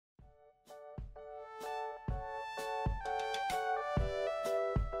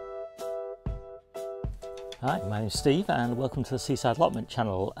Hi, my name's Steve and welcome to the Seaside Allotment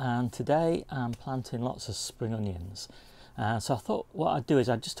channel, and today I'm planting lots of spring onions. So I thought what I'd do is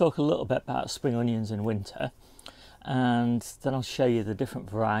I'd just talk a little bit about spring onions in winter, and then I'll show you the different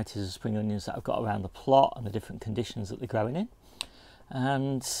varieties of spring onions that I've got around the plot and the different conditions that they're growing in.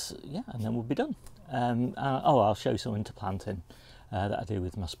 And yeah, and then we'll be done. I'll show you some winter planting that I do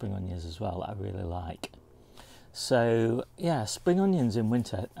with my spring onions as well that I really like. So yeah, spring onions in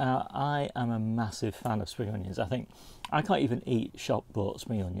winter. I am a massive fan of spring onions. I think I can't even eat shop bought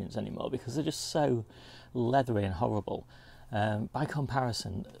spring onions anymore because they're just so leathery and horrible. By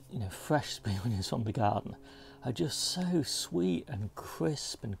comparison, you know, fresh spring onions from the garden are just so sweet and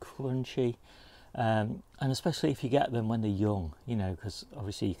crisp and crunchy, and especially if you get them when they're young, you know, because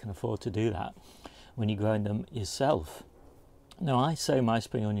obviously you can afford to do that when you're growing them yourself. Now I sow my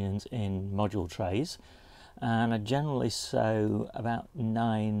spring onions in module trays, and I generally sow about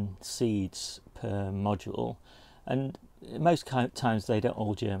 9 seeds per module, and most times they don't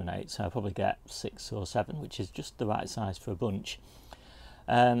all germinate, so I probably get 6 or 7, which is just the right size for a bunch.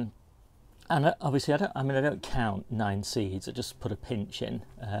 And obviously I don't count 9 seeds. I just put a pinch in,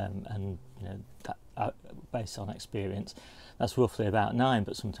 and you know, that based on experience, that's roughly about 9,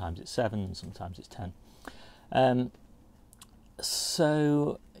 but sometimes it's 7, sometimes it's 10.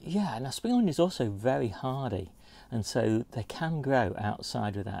 So yeah, now spring onion is also very hardy, and so they can grow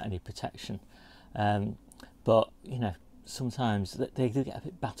outside without any protection. But you know, sometimes they do get a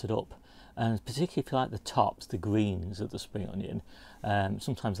bit battered up, and particularly if you like the tops, the greens of the spring onion,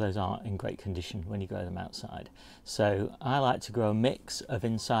 sometimes those aren't in great condition when you grow them outside. So I like to grow a mix of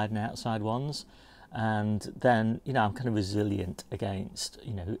inside and outside ones, and then, you know, I'm kind of resilient against,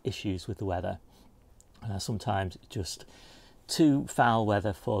 you know, issues with the weather. Sometimes just too foul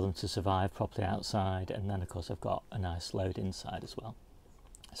weather for them to survive properly outside, and then of course I've got a nice load inside as well.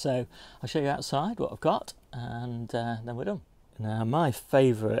 So I'll show you outside what I've got, and then we're done. Now my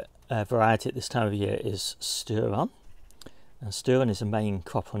favourite variety at this time of year is Stir-On. Now Stir-On is a main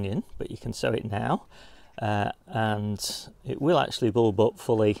crop onion, but you can sow it now, and it will actually bulb up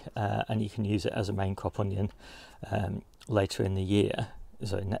fully, and you can use it as a main crop onion later in the year,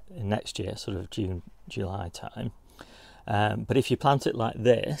 so next year, sort of June, July time. But if you plant it like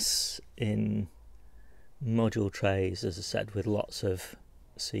this in module trays, as I said, with lots of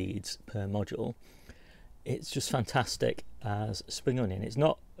seeds per module, it's just fantastic as a spring onion. It's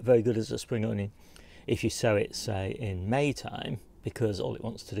not very good as a spring onion if you sow it, say, in May time, because all it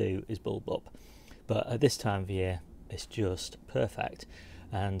wants to do is bulb up. But at this time of year, it's just perfect.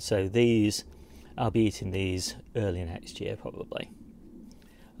 And so these, I'll be eating these early next year probably,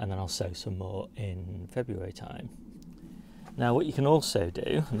 and then I'll sow some more in February time. Now what you can also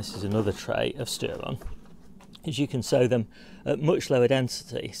do, and this is another tray of Stir-On, is you can sow them at much lower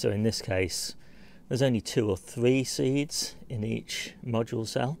density. So in this case there's only 2 or 3 seeds in each module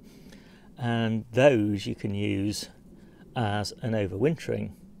cell, and those you can use as an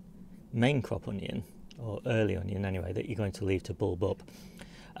overwintering main crop onion, or early onion anyway, that you're going to leave to bulb up.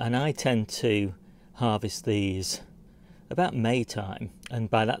 And I tend to harvest these about May time, and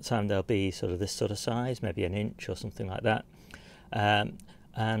by that time they'll be sort of this sort of size, maybe an inch or something like that.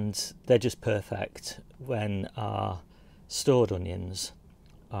 And they're just perfect when our stored onions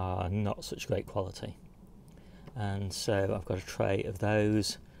are not such great quality. And so I've got a tray of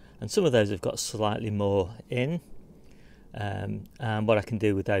those, and some of those have got slightly more in, and what I can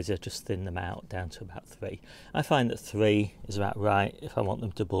do with those is just thin them out down to about 3. I find that 3 is about right if I want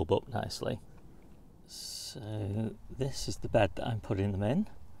them to bulb up nicely. So this is the bed that I'm putting them in.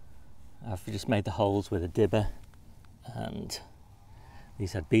 I've just made the holes with a dibber, and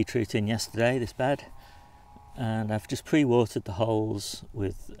these had beetroot in yesterday, this bed, and I've just pre-watered the holes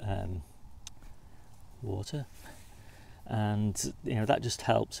with water, and you know, that just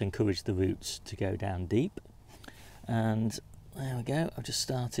helps encourage the roots to go down deep. And there we go, I've just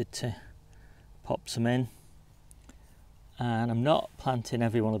started to pop some in, and I'm not planting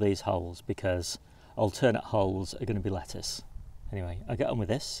every one of these holes because alternate holes are going to be lettuce. Anyway, I'll get on with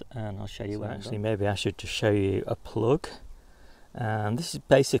this and I'll show you where actually maybe I should just show you a plug. And this is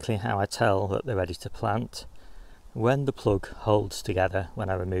basically how I tell that they're ready to plant. When the plug holds together when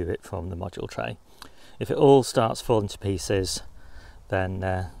I remove it from the module tray. If it all starts falling to pieces, then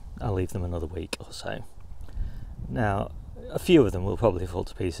I'll leave them another week or so. Now a few of them will probably fall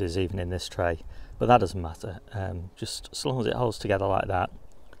to pieces even in this tray, but that doesn't matter. Just as long as it holds together like that,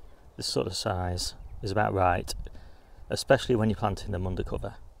 this sort of size is about right, especially when you're planting them under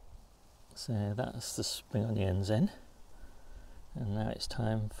cover. So that's the spring onions in, and now it's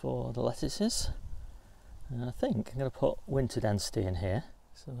time for the lettuces. And I think I'm going to put winter density in here,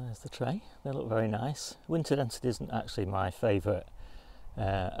 So there's the tray. They look very nice. Winter density isn't actually my favourite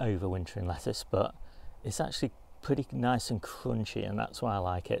overwintering lettuce, but it's actually pretty nice and crunchy, and that's why I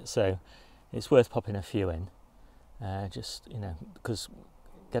like it. So it's worth popping a few in, just, you know, because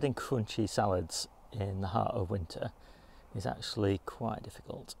getting crunchy salads in the heart of winter is actually quite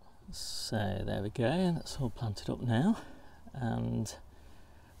difficult. So there we go, that's all planted up now. And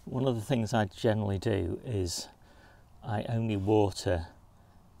one of the things I generally do is I only water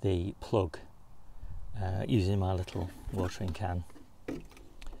the plug using my little watering can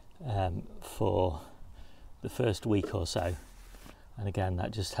for the first week or so, and again that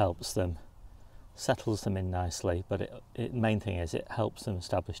just helps them, settles them in nicely, but main thing is it helps them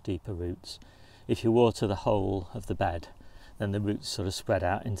establish deeper roots. If you water the whole of the bed, then the roots sort of spread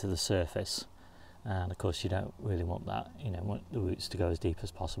out into the surface, and of course you don't really want that. You know, want the roots to go as deep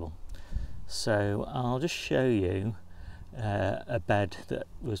as possible. So I'll just show you a bed that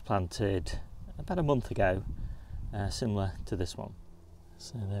was planted about a month ago, similar to this one.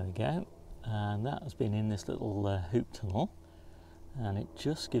 So there we go, and that has been in this little hoop tunnel, and it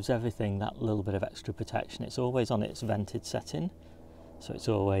just gives everything that little bit of extra protection. It's always on its vented setting, so it's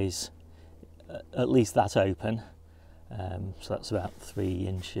always at least that open, so that's about 3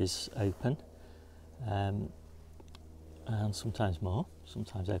 inches open, and sometimes more,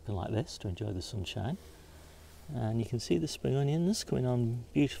 sometimes open like this to enjoy the sunshine. And you can see the spring onions coming on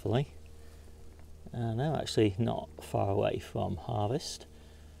beautifully, and they're actually not far away from harvest.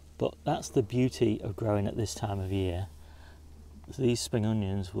 But that's the beauty of growing at this time of year. These spring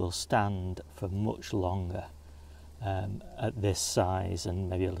onions will stand for much longer at this size and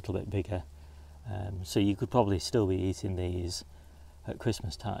maybe a little bit bigger. So you could probably still be eating these at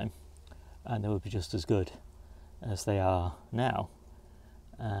Christmas time, and they would be just as good as they are now.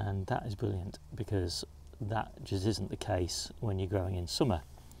 And that is brilliant, because that just isn't the case when you're growing in summer.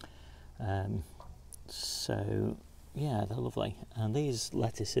 So yeah, they're lovely. And these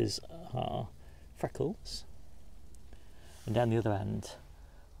lettuces are freckles, and down the other end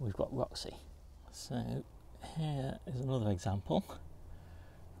we've got Roxy. So here is another example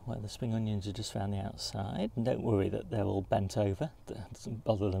where the spring onions are just around the outside, and don't worry that they're all bent over, that doesn't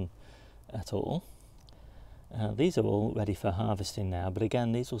bother them at all. These are all ready for harvesting now, but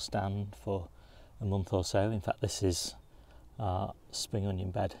again these will stand for a month or so. In fact, this is our spring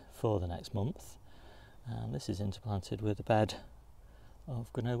onion bed for the next month, and this is interplanted with a bed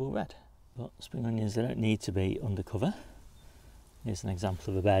of Grenoble red. But spring onions, they don't need to be undercover. Here's an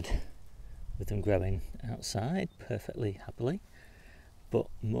example of a bed with them growing outside perfectly happily, but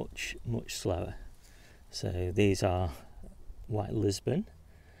much slower. So these are white Lisbon,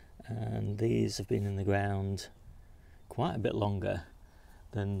 and these have been in the ground quite a bit longer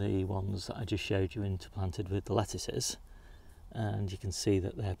than the ones that I just showed you interplanted with the lettuces, and you can see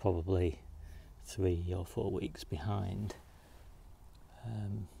that they're probably 3 or 4 weeks behind.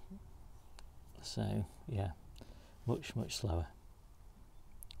 So yeah, much slower,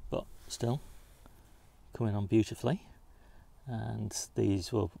 but still coming on beautifully. And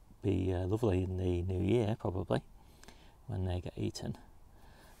these will be lovely in the new year probably when they get eaten.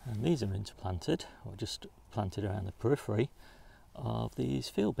 And these are interplanted, or just planted around the periphery of these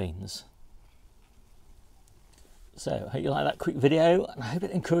field beans. So I hope you like that quick video, and I hope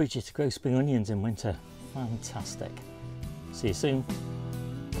it encouraged you to grow spring onions in winter. Fantastic. See you soon.